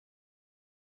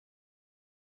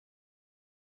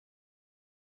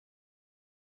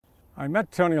I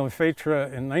met Tony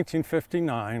LeFetra in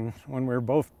 1959 when we were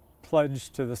both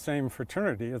pledged to the same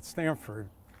fraternity at Stanford,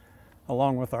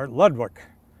 along with Art Ludwig.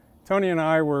 Tony and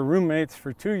I were roommates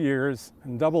for 2 years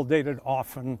and double dated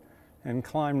often and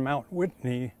climbed Mount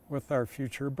Whitney with our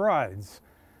future brides.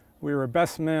 We were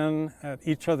best men at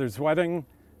each other's wedding.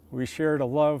 We shared a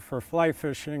love for fly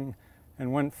fishing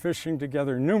and went fishing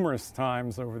together numerous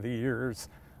times over the years,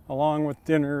 along with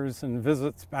dinners and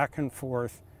visits back and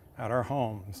forth at our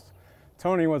homes.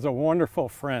 Tony was a wonderful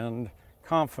friend,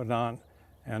 confidant,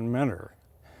 and mentor.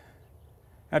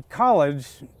 At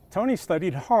college, Tony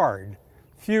studied hard.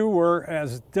 Few were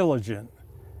as diligent.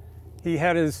 He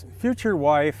had his future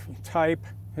wife type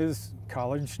his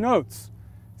college notes,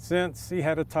 since he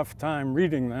had a tough time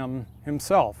reading them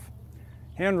himself.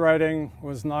 Handwriting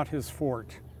was not his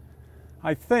forte.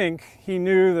 I think he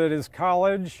knew that his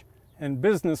college and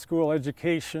business school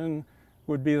education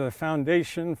would be the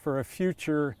foundation for a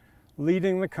future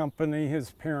leading the company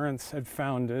his parents had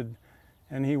founded,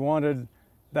 and he wanted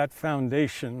that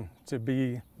foundation to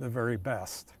be the very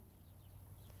best.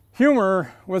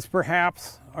 Humor was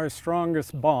perhaps our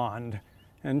strongest bond,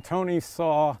 and Tony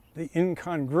saw the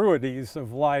incongruities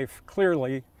of life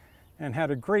clearly and had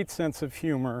a great sense of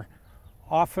humor,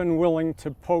 often willing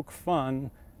to poke fun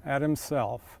at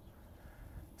himself.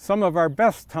 Some of our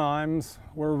best times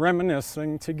were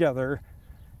reminiscing together,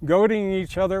 goading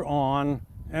each other on,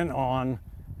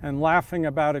 and laughing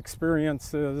about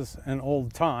experiences and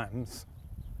old times.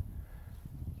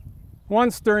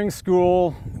 Once during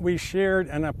school, we shared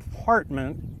an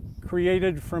apartment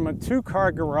created from a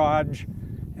 2-car garage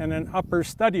and an upper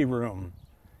study room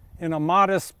in a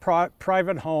modest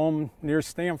private home near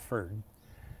Stanford,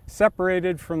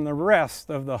 separated from the rest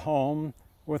of the home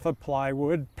with a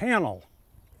plywood panel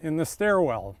in the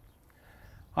stairwell.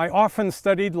 I often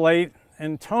studied late,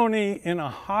 and Tony, in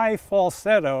a high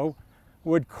falsetto,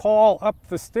 would call up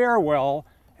the stairwell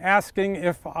asking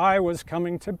if I was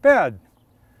coming to bed.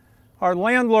 Our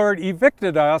landlord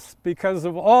evicted us because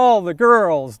of all the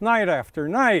girls night after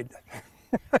night.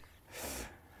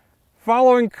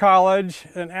 Following college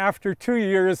and after 2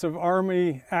 years of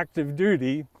Army active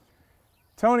duty,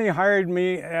 Tony hired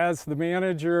me as the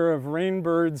manager of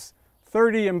Rainbird's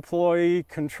 30-employee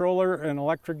controller and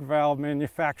electric valve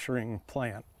manufacturing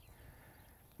plant.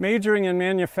 Majoring in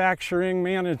manufacturing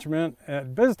management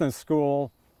at business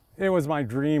school, it was my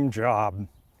dream job.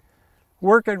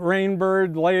 Work at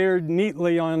Rainbird layered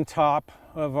neatly on top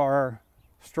of our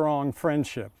strong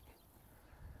friendship.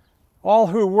 All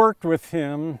who worked with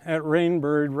him at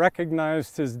Rainbird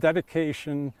recognized his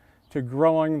dedication to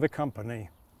growing the company.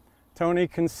 Tony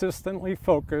consistently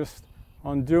focused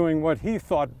on doing what he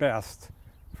thought best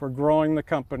for growing the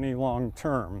company long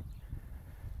term,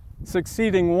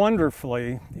 succeeding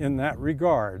wonderfully in that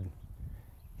regard.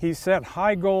 He set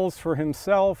high goals for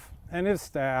himself and his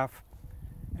staff,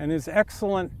 and his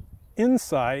excellent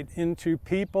insight into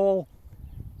people's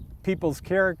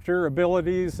character,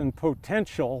 abilities, and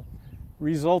potential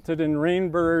resulted in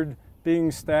Rainbird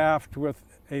being staffed with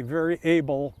a very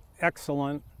able,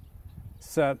 excellent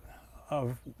set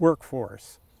of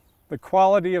workforce. The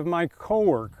quality of my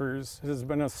coworkers has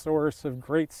been a source of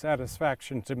great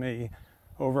satisfaction to me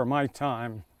over my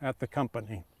time at the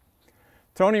company.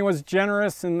 Tony was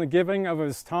generous in the giving of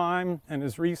his time and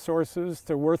his resources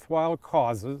to worthwhile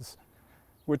causes,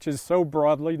 which is so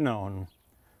broadly known.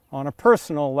 On a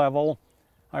personal level,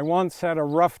 I once had a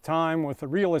rough time with a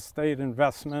real estate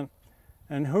investment,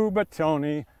 and who but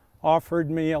Tony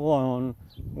offered me a loan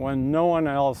when no one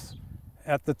else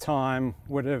at the time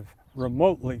would have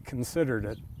remotely considered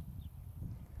it.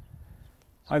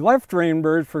 I left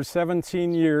Rainbird for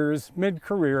 17 years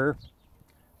mid-career,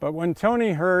 but when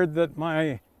Tony heard that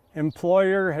my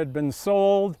employer had been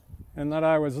sold and that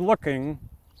I was looking,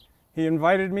 he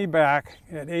invited me back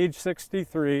at age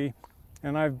 63,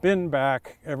 and I've been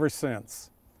back ever since.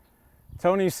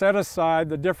 Tony set aside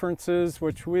the differences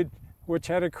which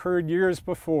had occurred years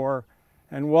before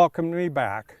and welcomed me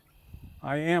back.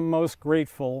 I am most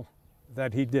grateful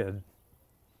that he did.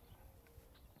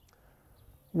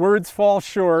 Words fall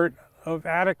short of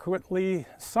adequately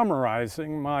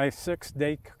summarizing my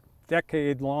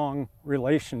 6-decade-long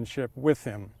relationship with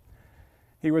him.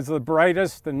 He was the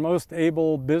brightest and most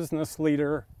able business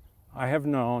leader I have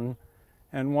known,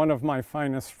 and one of my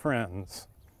finest friends.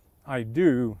 I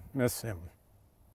do miss him.